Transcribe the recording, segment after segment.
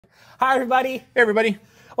Hi, everybody. Hey, everybody.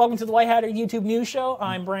 Welcome to the White Hatter YouTube News Show.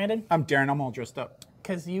 I'm Brandon. I'm Darren. I'm all dressed up.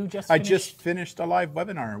 Because you just I finished... just finished a live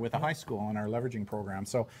webinar with a high school on our leveraging program.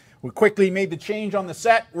 So we quickly made the change on the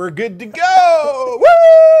set. We're good to go.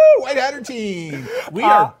 Woo! White Hatter team. We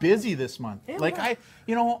are busy this month.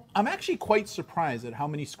 I'm actually quite surprised at how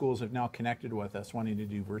many schools have now connected with us wanting to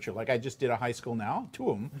do virtual. Like I just did a high school now, 2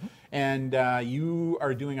 of them. And you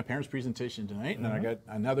are doing a parents presentation tonight. And then I got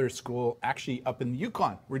another school actually up in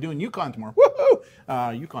Yukon. We're doing Yukon tomorrow.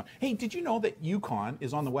 Woohoo! Yukon. Hey, did you know that Yukon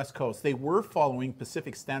is on the West Coast? They were following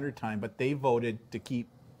Pacific Standard Time, but they voted to keep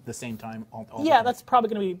the same time all the time. That's probably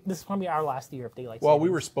going to be, this is probably our last year if they like. Well, we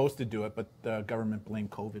were supposed to do it, but the government blamed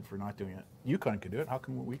COVID for not doing it. Yukon could do it. How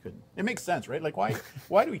come we couldn't? It makes sense, right? Like,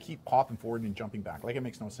 why do we keep hopping forward and jumping back? Like, it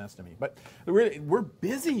makes no sense to me. But we're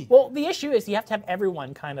busy. Well, the issue is you have to have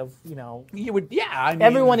everyone kind of,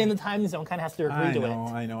 everyone in the time zone kind of has to agree to it.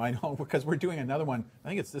 I know, because we're doing another one. I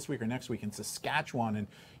think it's this week or next week in Saskatchewan,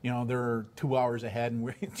 and they're 2 hours ahead, and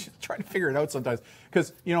we're just trying to figure it out sometimes.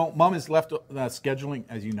 Because Mom has left scheduling,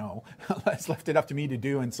 as you know, has left it up to me to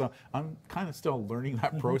do, and so I'm kind of still learning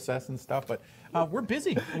that process and stuff. But we're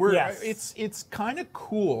busy. It's kind of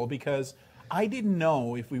cool because I didn't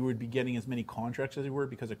know if we would be getting as many contracts as we were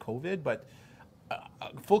because of COVID, but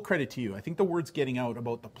full credit to you. I think the word's getting out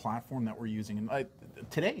about the platform that we're using. And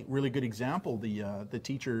today, really good example, the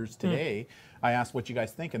teachers today, I asked what you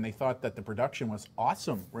guys think, and they thought that the production was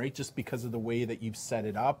awesome, right? Just because of the way that you've set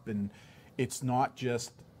it up, and it's not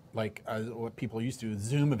just like what people used to,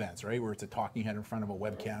 Zoom events, right? Where it's a talking head in front of a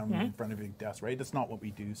webcam in front of a desk, right? That's not what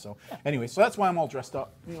we do. So anyway, so that's why I'm all dressed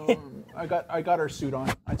up. I got our suit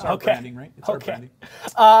on. It's our branding, right? It's our branding.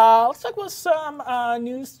 Let's talk about some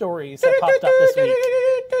news stories that popped up this week.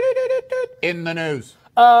 In the news.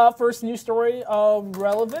 First news story of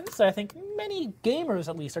relevance, I think many gamers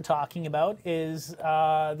at least are talking about, is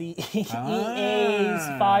the EA's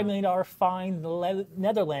 $5 million fine in the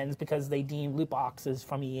Netherlands because they deemed loot boxes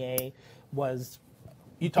from EA was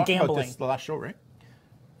You talked gambling. about this the last show, right?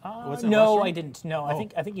 No, I didn't. No, I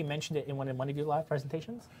think you mentioned it in one of your live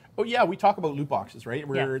presentations. Oh yeah, we talk about loot boxes, right?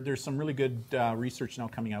 Where there's some really good research now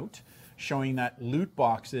coming out showing that loot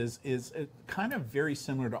boxes is kind of very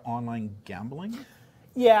similar to online gambling.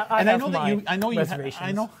 Yeah, I know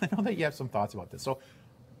that you have some thoughts about this. So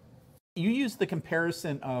you used the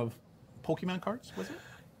comparison of Pokemon cards, was it?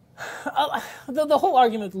 The whole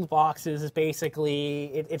argument with loot boxes is basically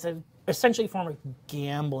it's essentially a form of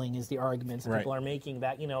gambling is the arguments people are making,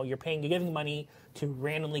 that you're giving money to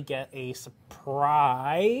randomly get a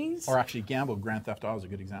surprise. Or actually gamble. Grand Theft Auto is a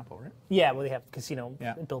good example, right? Yeah, well, they have casino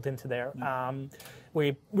built into there.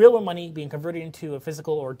 Where real money being converted into a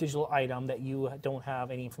physical or digital item that you don't have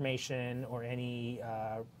any information or any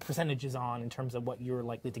percentages on in terms of what you're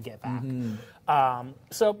likely to get back.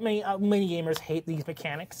 So many gamers hate these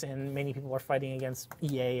mechanics, and many people are fighting against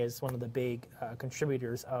EA as one of the big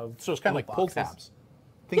contributors of. So it's kind of like pull tabs.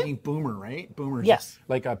 Thinking Boomer, right? Boomer. Yes.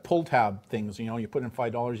 Like a pull tab things. You put in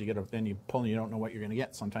 $5, you get then you pull, and you don't know what you're going to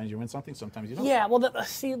get. Sometimes you win something, sometimes you don't. Yeah. Well,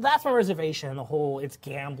 see, that's my reservation. The whole it's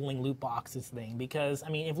gambling loot boxes thing, because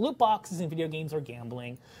if loot boxes in video games are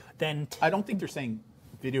gambling, then I don't think they're saying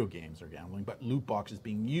video games are gambling, but loot boxes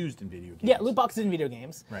being used in video games. Yeah, loot boxes in video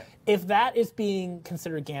games. Right. If that is being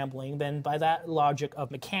considered gambling, then by that logic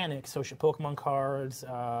of mechanics, so should Pokemon cards,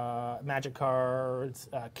 Magic cards,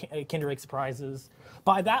 Kinder Egg surprises.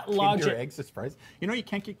 By that logic, Kinder Egg surprise. You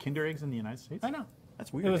can't get Kinder Eggs in the United States. I know.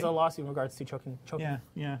 That's weird. It was a lawsuit in regards to choking.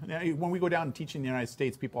 Yeah. When we go down and teach in the United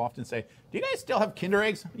States, people often say, "Do you guys still have Kinder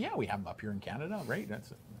Eggs?" Yeah, we have them up here in Canada, right?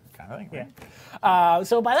 That's kind of thing, right? Yeah.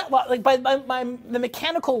 So by that, by the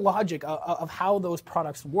mechanical logic of how those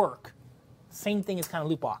products work, same thing as kind of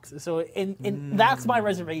loot boxes. So that's my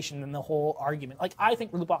reservation in the whole argument. Like, I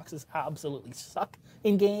think loot boxes absolutely suck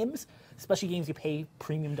in games, especially games you pay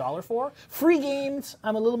premium dollar for. Free games,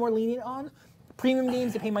 I'm a little more lenient on. Premium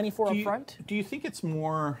games you pay money for up front. Do you think it's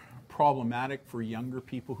more problematic for younger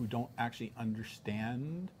people who don't actually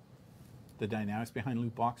understand the dynamics behind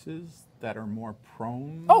loot boxes that are more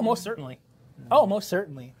prone? Oh, most certainly. Oh, most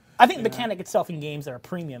certainly. I think the mechanic itself in games that are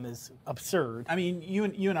premium is absurd. I mean, you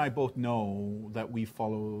and I both know that we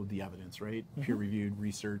follow the evidence, right? Peer-reviewed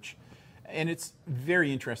research. And it's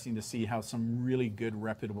very interesting to see how some really good,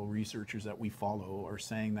 reputable researchers that we follow are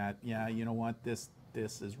saying that, yeah, you know what, this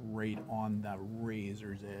is right on the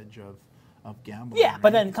razor's edge of gambling. Yeah, right?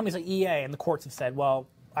 But then companies like EA and the courts have said, well,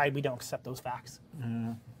 we don't accept those facts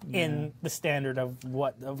in the standard of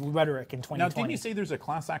rhetoric in 2020. Now, didn't you say there's a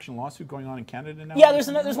class action lawsuit going on in Canada now? Yeah,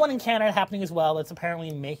 there's one in Canada happening as well. That's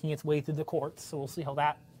apparently making its way through the courts, so we'll see how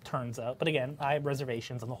that turns out. But again, I have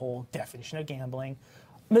reservations on the whole definition of gambling.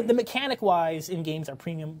 the mechanic-wise in games are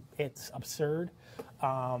premium. It's absurd,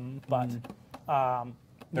 but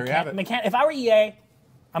there you have it. If I were EA,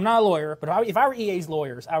 I'm not a lawyer, but if I were EA's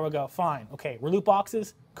lawyers, I would go, fine, okay, we're loot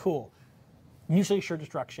boxes, cool. Mutually assured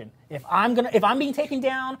destruction. If I'm being taken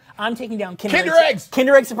down, I'm taking down Kinder Eggs.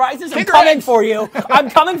 Kinder Egg surprises. Kinder I'm coming Eggs. for you. I'm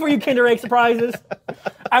coming for you, Kinder Egg surprises.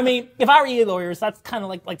 I mean, if I were EA lawyers, that's kind of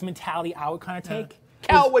like the mentality I would kind of take.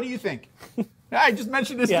 Cal, what do you think? I just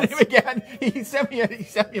mentioned his Yes. name again. He sent me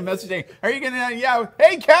a message saying, "Are you gonna? Yeah.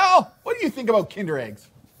 Hey, Cal, what do you think about Kinder Eggs?"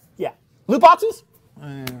 Yeah. Loot boxes?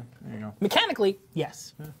 There you go. Mechanically,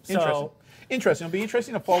 yes. Interesting. So, Interesting. It'll be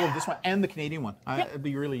interesting to follow this one and the Canadian one. It'd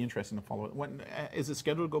be really interesting to follow it. When is it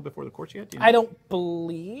scheduled to go before the courts yet? Do you know? I don't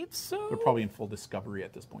believe so. They're probably in full discovery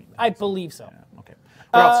at this point. Then, I believe so. Yeah, okay.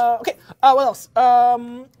 What else? Okay. What else?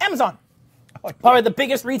 Amazon. Probably the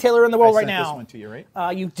biggest retailer in the world I right sent now. this one to you, right?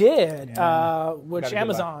 You did. Yeah. Which Gotta go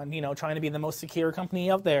Amazon, trying to be the most secure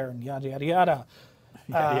company out there, and yada yada yada.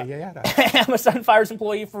 Yeah. Amazon fires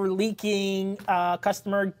employee for leaking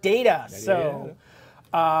customer data.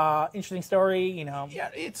 Interesting story. Yeah,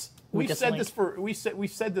 We've said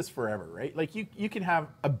this forever, right? Like you can have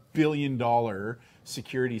 $1 billion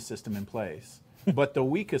security system in place, but the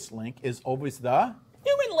weakest link is always the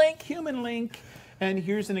human link. And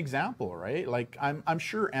here's an example, right? Like I'm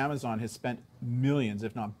sure Amazon has spent millions,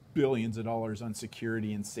 if not billions of dollars on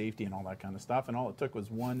security and safety and all that kind of stuff, and all it took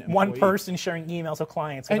was one person sharing emails of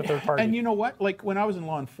clients with a third party. And you know what? Like when I was in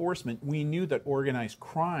law enforcement, we knew that organized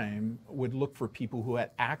crime would look for people who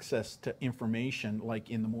had access to information,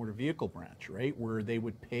 like in the motor vehicle branch, right? Where they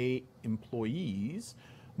would pay employees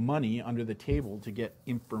money under the table to get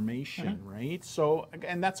information, right? So,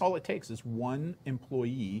 and that's all it takes is one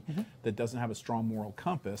employee that doesn't have a strong moral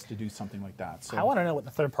compass to do something like that. So I want to know what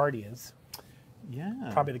the third party is. Yeah.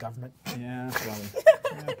 Probably the government. Yeah, probably.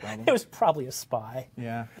 Yeah, probably. It was probably a spy.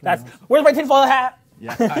 Yeah. Where's my tinfoil hat?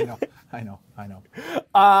 Yeah, I know.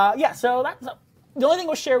 Yeah, so that's the only thing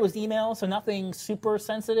was shared was email, so nothing super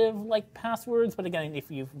sensitive like passwords. But again, if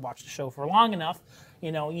you've watched the show for long enough,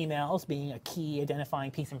 emails being a key identifying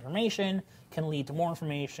piece of information can lead to more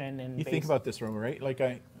information. And you think about this, right? Like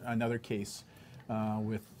another case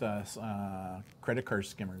with credit card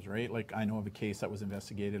skimmers, right? Like I know of a case that was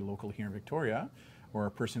investigated locally here in Victoria, where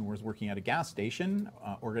a person was working at a gas station,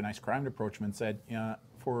 organized crime approached him and said,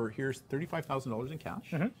 here's $35,000 in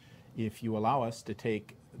cash. If you allow us to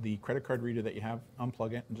take the credit card reader that you have,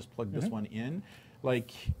 unplug it, and just plug this one in,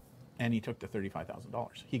 and he took the $35,000.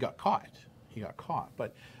 He got caught.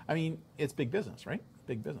 But I mean, it's big business, right?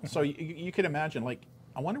 Big business. So you could imagine,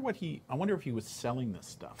 I wonder if he was selling this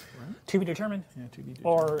stuff, right? To be determined. Yeah, to be determined.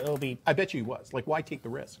 Or it'll be. I bet you he was. Why take the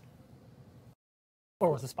risk?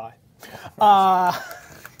 Or was a spy.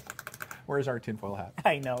 Where's our tinfoil hat?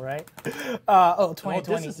 I know, right? 2020.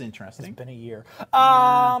 This is interesting. It's been a year.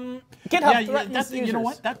 GitHub threatens users. You know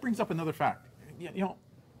what? That brings up another fact.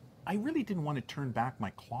 I really didn't want to turn back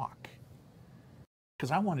my clock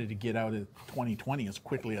because I wanted to get out of 2020 as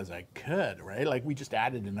quickly as I could, right? We just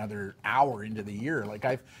added another hour into the year.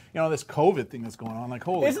 This COVID thing that's going on.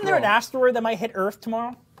 Holy Isn't there an asteroid that might hit Earth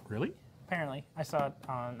tomorrow? Really? Apparently. I saw it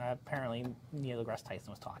on, apparently Neil deGrasse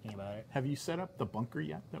Tyson was talking about it. Have you set up the bunker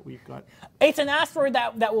yet that we've got? It's an asteroid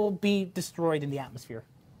that will be destroyed in the atmosphere.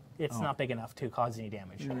 It's not big enough to cause any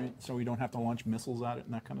damage. Right. So we don't have to launch missiles at it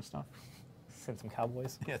and that kind of stuff? Send some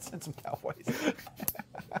cowboys. Yeah, send some cowboys.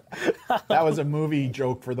 That was a movie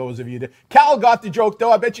joke for those of you that... Cal got the joke,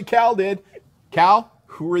 though. I bet you Cal did. Cal,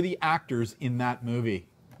 who were the actors in that movie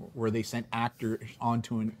where they sent actors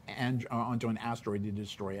onto an asteroid to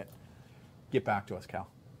destroy it? Get back to us, Cal.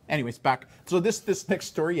 Anyways, back. So this next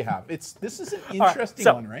story you have, this is an interesting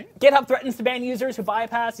one, right? GitHub threatens to ban users who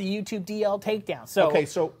bypass a YouTube DL takedown.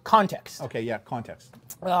 So context. Okay, yeah, context.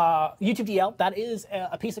 YouTube DL, that is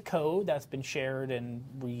a piece of code that's been shared and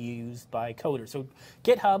reused by coders. So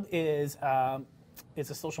GitHub is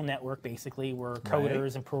a social network basically where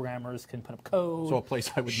coders and programmers can put up code. So a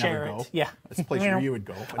place I would never go. Yeah, it's a place where you would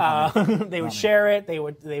go. They would share it. They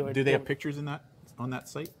would. Do they have pictures on that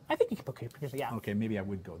site? I think you can put pictures. Yeah. Okay, maybe I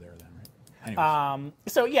would go there then, right? Anyways.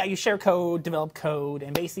 So yeah, you share code, develop code,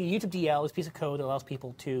 and basically YouTube DL is a piece of code that allows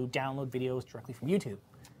people to download videos directly from YouTube.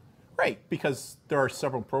 Right, because there are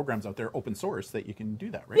several programs out there, open source, that you can do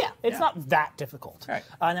that, right? Yeah, it's not that difficult. Right.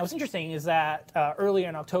 Now, what's interesting is that earlier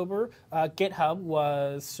in October, GitHub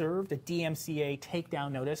was served a DMCA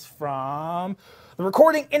takedown notice from the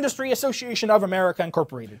Recording Industry Association of America,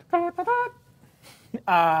 Incorporated.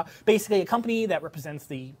 Basically, a company that represents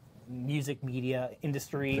the music media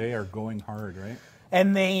industry. They are going hard, right?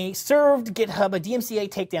 And they served GitHub a DMCA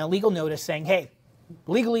takedown legal notice saying, hey,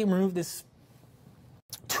 legally remove this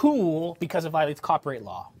tool because it violates copyright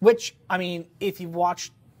law. Which, I mean, if you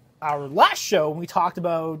watched our last show, we talked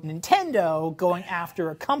about Nintendo going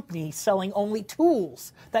after a company selling only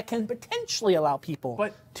tools that can potentially allow people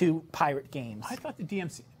to pirate games. I thought the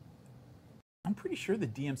DMCA. I'm pretty sure the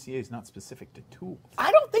DMCA is not specific to tools.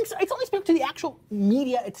 I don't think so. It's only specific to the actual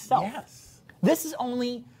media itself. Yes. This is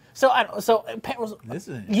only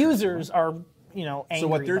users are angry. So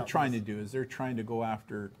what they're about trying this. to do is they're trying to go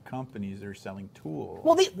after companies that are selling tools.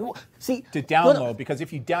 Well, see to download, because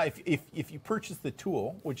if you if you purchase the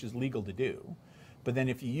tool, which is legal to do, but then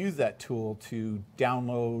if you use that tool to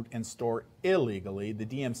download and store illegally, the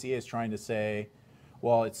DMCA is trying to say,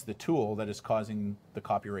 well, it's the tool that is causing the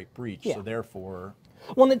copyright breach, so therefore.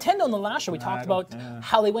 Well, Nintendo in the last show we talked about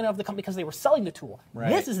how they went out of the company because they were selling the tool. Right.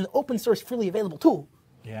 This is an open source, freely available tool.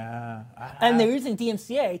 Yeah. And they're using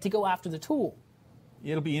DMCA to go after the tool.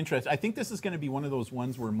 It'll be interesting. I think this is going to be one of those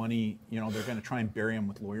ones where money, they're going to try and bury them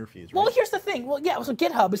with lawyer fees, right? Well, here's the thing. Well, yeah, so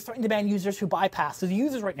GitHub is threatening to ban users who bypass. So the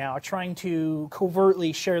users right now are trying to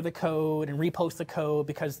covertly share the code and repost the code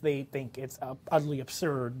because they think it's utterly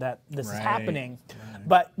absurd that this is happening. Right.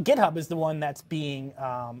 But GitHub is the one that's being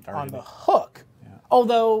on the hook. Yeah.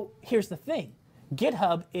 Although, here's the thing.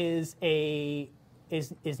 GitHub is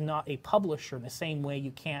not a publisher in the same way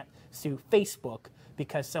you can't sue Facebook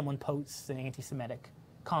because someone posts an anti-Semitic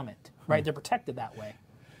comment, right? They're protected that way.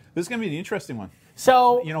 This is going to be an interesting one.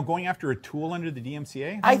 So, going after a tool under the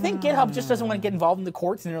DMCA? I think GitHub just doesn't want to get involved in the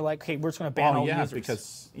courts, and they're like, hey, we're just going to ban all users.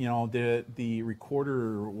 Because, the recorder,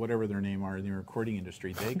 or whatever their name are in the recording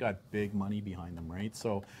industry, they got big money behind them, right?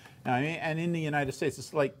 So, and in the United States,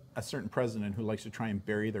 it's like a certain president who likes to try and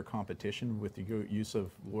bury their competition with the use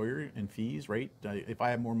of lawyer and fees, right? If I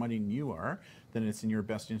have more money than you are, then it's in your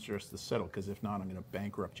best interest to settle, because if not, I'm going to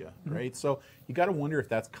bankrupt you, right? So you got to wonder if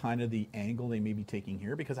that's kind of the angle they may be taking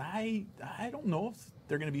here, because I don't know if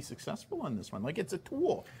they're going to be successful on this one. Like, it's a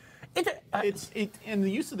tool. And the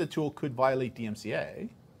use of the tool could violate DMCA.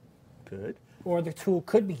 Could. Or the tool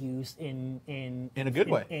could be used in a good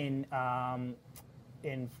way. In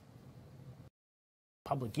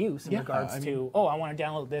public use in regards to, I want to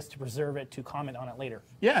download this to preserve it to comment on it later.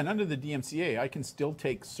 Yeah, and under the DMCA, I can still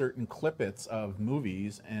take certain clippets of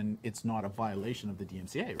movies, and it's not a violation of the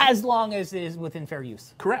DMCA, right? As long as it is within fair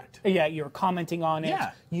use. Correct. Yeah, you're commenting on it.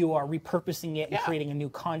 Yeah. You are repurposing it and creating a new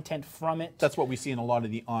content from it. That's what we see in a lot of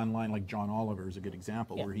the online, like John Oliver is a good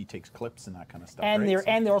example, where he takes clips and that kind of stuff. And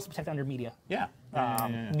right? they're also protected under media. Yeah.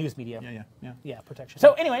 News media. Yeah, protection.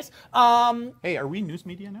 So, anyways, hey, are we news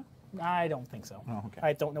media now? I don't think so. Oh, okay.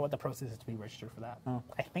 I don't know what the process is to be registered for that. Oh.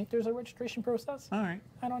 I think there's a registration process. All right.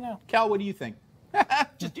 I don't know. Cal, what do you think?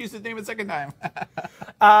 Just use his name a second time.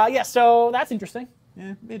 So that's interesting.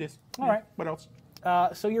 Yeah, it is. All right. What else?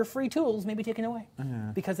 So your free tools may be taken away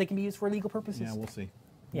because they can be used for illegal purposes. Yeah, we'll see.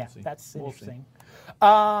 Yeah, that's interesting.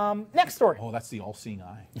 See. Next story. Oh, that's the all-seeing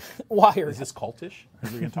eye. Wired. Is this cultish? Are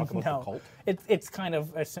we going to talk about the cult? It's kind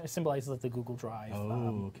of symbolizes like the Google Drive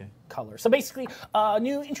color. So basically, a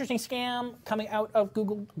new interesting scam coming out of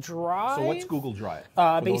Google Drive. So what's Google Drive?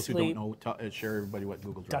 For basically, those who don't know, share everybody what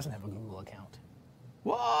Google Drive doesn't have a Google account.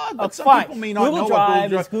 What? But some fine. people may not Google know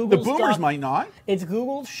Drive what Google Drive is. The boomers might not. It's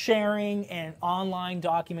Google's sharing and online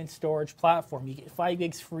document storage platform. You get 5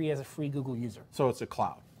 gigs free as a free Google user. So it's a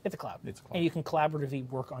cloud. It's a cloud. It's a cloud. And you can collaboratively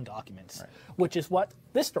work on documents, which is what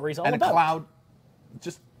this story is all about. And a cloud,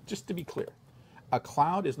 just to be clear, a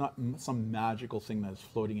cloud is not some magical thing that's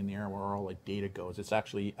floating in the air where all like data goes. It's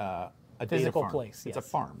actually a physical data farm. place. It's a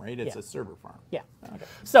farm, right? It's a server farm. Yeah. Okay.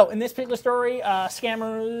 So in this particular story,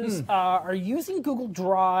 scammers are using Google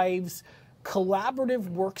Drive's collaborative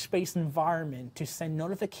workspace environment to send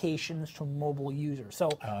notifications to mobile users. So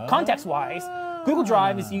context-wise, Google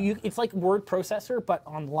Drive is it's like word processor, but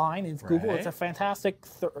online. It's Google. It's a fantastic,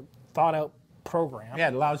 thought-out program. Yeah,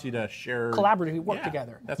 it allows you to share collaboratively work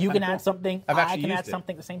together. You can add something. I can add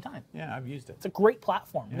something at the same time. Yeah, I've used it. It's a great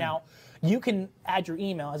platform. Yeah. Now, you can add your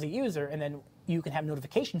email as a user, and then you can have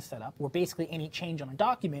notifications set up where basically any change on a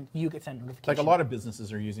document, you get sent notifications. Like a lot of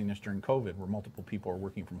businesses are using this during COVID, where multiple people are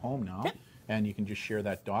working from home now, and you can just share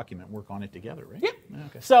that document, work on it together, right? Yeah.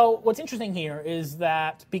 Okay. So what's interesting here is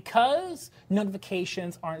that because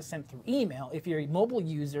notifications aren't sent through email, if you're a mobile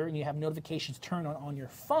user and you have notifications turned on your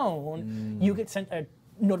phone, you get sent a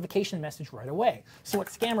notification message right away. So what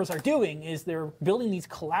scammers are doing is they're building these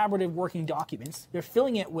collaborative working documents. They're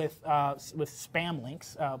filling it with spam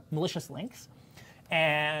links, malicious links,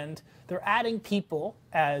 and they're adding people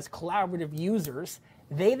as collaborative users.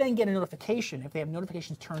 They then get a notification if they have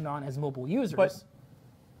notifications turned on as mobile users.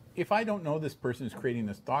 if I don't know this person is creating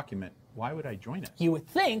this document, why would I join it? You would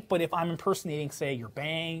think, but if I'm impersonating, say, your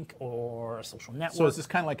bank or a social network. So is this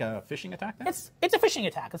kind of like a phishing attack then? It's a phishing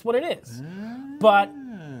attack. That's what it is. But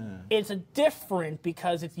it's different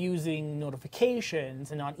because it's using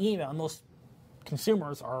notifications and not email. And most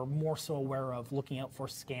consumers are more so aware of looking out for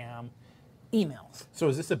scam emails. So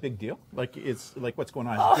is this a big deal? Like, it's like what's going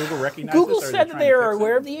on? Does Google recognize Google this? said that they are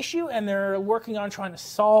aware of the issue and they're working on trying to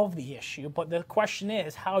solve the issue. But the question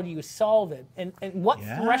is, how do you solve it? And what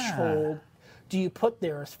threshold do you put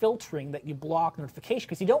there as filtering that you block notification?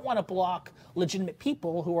 Because you don't want to block legitimate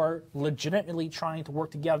people who are legitimately trying to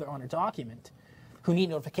work together on a document, who need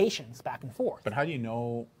notifications back and forth. But how do you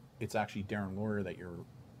know it's actually Darren Lawyer that you're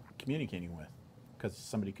communicating with? Because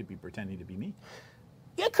somebody could be pretending to be me.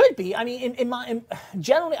 It could be. I mean,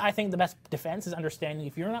 generally, I think the best defense is understanding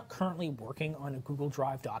if you're not currently working on a Google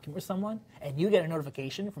Drive document with someone and you get a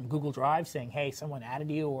notification from Google Drive saying, hey, someone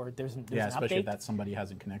added you or there's an especially update. if that somebody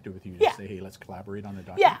hasn't connected with you to say, hey, let's collaborate on the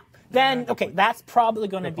document. Yeah. Then, okay, that's probably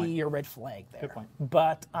going to be your red flag there. Good point.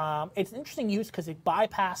 But it's an interesting use because it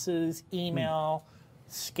bypasses email,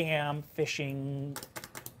 scam, phishing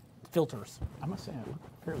filters. I must say I look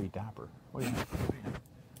fairly dapper. What do you think?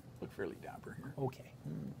 Look fairly dapper here. Okay.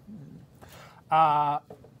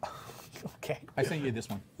 Okay. I sent you this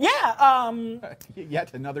one. Yeah.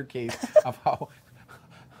 Yet another case of how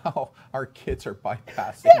our kids are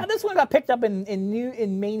bypassing. Yeah, this one got picked up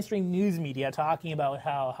in mainstream news media, talking about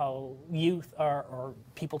how youth or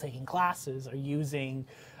people taking classes are using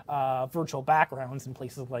virtual backgrounds in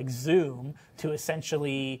places like Zoom to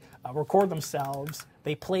essentially record themselves.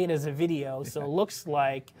 They play it as a video, so it looks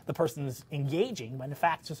like the person's engaging, but in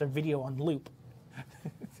fact, it's just a video on loop.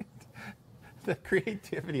 The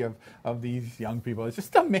creativity of these young people is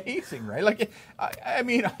just amazing, right? Like, I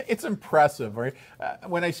mean, it's impressive, right?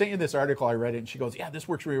 When I sent you this article, I read it, and she goes, yeah, this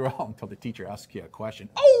works really well, until the teacher asks you a question.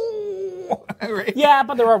 Oh! Right? Yeah,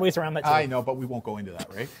 but there are ways around that, too. I know, but we won't go into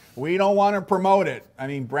that, right? We don't want to promote it. I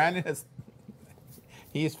mean, Brandon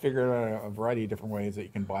he's figured out a variety of different ways that you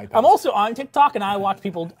can bypass. I'm also on TikTok, and I watch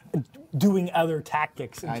people doing other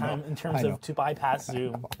tactics in terms of to bypass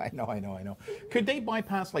Zoom. I know. Could they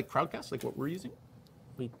bypass like Crowdcast, like what we're using?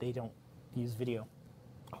 They don't use video.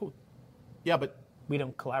 Oh, yeah, but we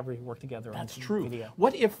don't collaborate, work together. That's on true. Video.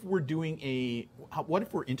 What if we're what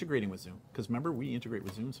if we're integrating with Zoom? Because remember, we integrate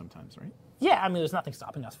with Zoom sometimes, right? Yeah, I mean, there's nothing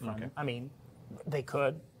stopping us from. Okay. I mean, they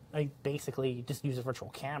could. I basically just use a virtual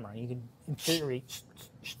camera. You can, in theory,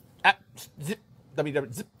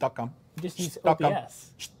 www.zip.com. Just use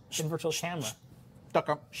OBS in virtual camera.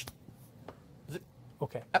 .com.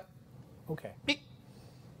 Okay. Okay.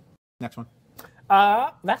 Next one.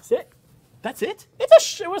 That's it. That's it?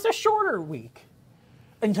 It was a shorter week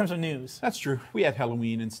in terms of news. That's true. We had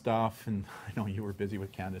Halloween and stuff, and I know you were busy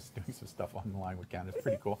with Candace doing some stuff on the line with Candace.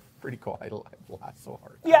 Pretty cool. Pretty cool. I laughed so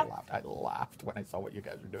hard. Yeah. I laughed when I saw what you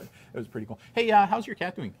guys were doing. It was pretty cool. Hey, how's your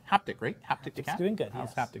cat doing? Haptic, right? Haptic the cat? Doing good,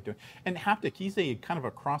 How's yes. Haptic doing? And Haptic, he's a kind of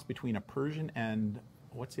a cross between a Persian and,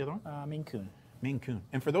 what's the other one? Maine Coon. Maine Coon.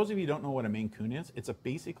 And for those of you who don't know what a Maine Coon is, it's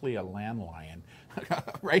basically a land lion,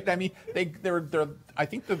 right? I mean, they're I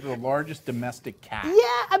think they're the largest domestic cat. Yeah,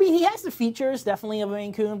 I mean, he has the features definitely of a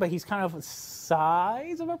Maine Coon, but he's kind of the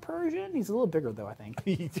size of a Persian. He's a little bigger, though, I think.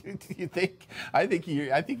 You think? I think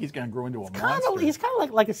he's going to grow into a monster. He's kind of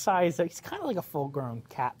like a size. He's kind of like a full-grown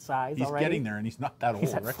cat size. He's already. getting there, and he's not that old.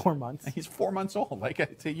 He's at right? 4 months. He's 4 months old. Like I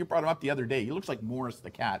say, you brought him up the other day. He looks like Morris the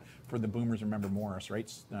cat. For the boomers, remember Morris,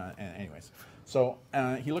 right? Anyways. So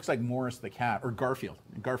he looks like Morris the cat, or Garfield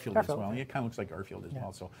as well. He kind of looks like Garfield as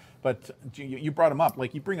well. So, but you brought him up,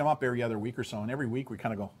 like you bring him up every other week or so, and every week we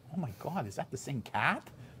kind of go, oh my God, is that the same cat?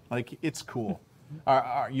 Like, it's cool.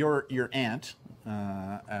 Your aunt,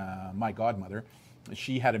 my godmother,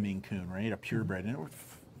 she had a Maine Coon, right, a purebred, and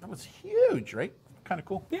it was huge, right? Kind of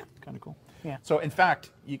cool. Yeah. Kind of cool. Yeah. So in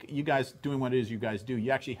fact, you guys doing what it is you guys do,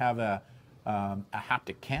 you actually have a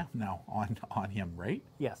haptic cam now on him, right?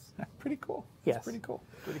 Yes. Pretty cool. Yes. That's pretty cool.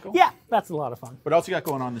 Pretty cool. Yeah, that's a lot of fun. What else you got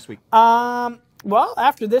going on this week? Well,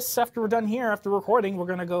 after we're done here, after recording, we're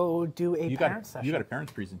going to go do a parent session. You got a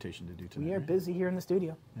parents presentation to do today. We are busy here in the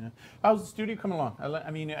studio. Yeah. How's the studio coming along?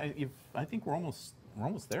 I mean, I think we're almost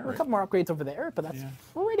there. Right? A couple more upgrades over there, but that's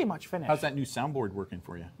pretty much finished. How's that new soundboard working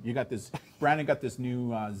for you? You got this. Brandon got this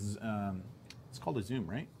new. It's called a Zoom,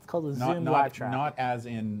 right? It's called a Zoom Live Track. Not as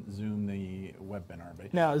in Zoom the webinar,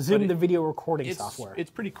 but no, Zoom the video recording software.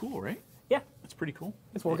 It's pretty cool, right? Yeah. It's pretty cool.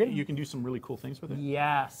 It's working. You can do some really cool things with it.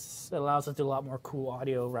 Yes. It allows us to do a lot more cool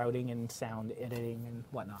audio routing and sound editing and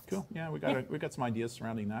whatnot. Cool. Yeah, we got some ideas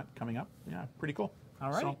surrounding that coming up. Yeah, pretty cool. All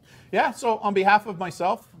right. So on behalf of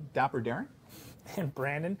myself, Dapper Darren. and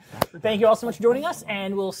Brandon. Thank you all so much for joining us,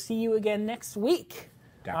 and we'll see you again next week.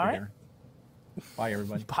 Dapper All right. dinner. Bye,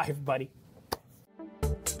 everybody. Bye, everybody.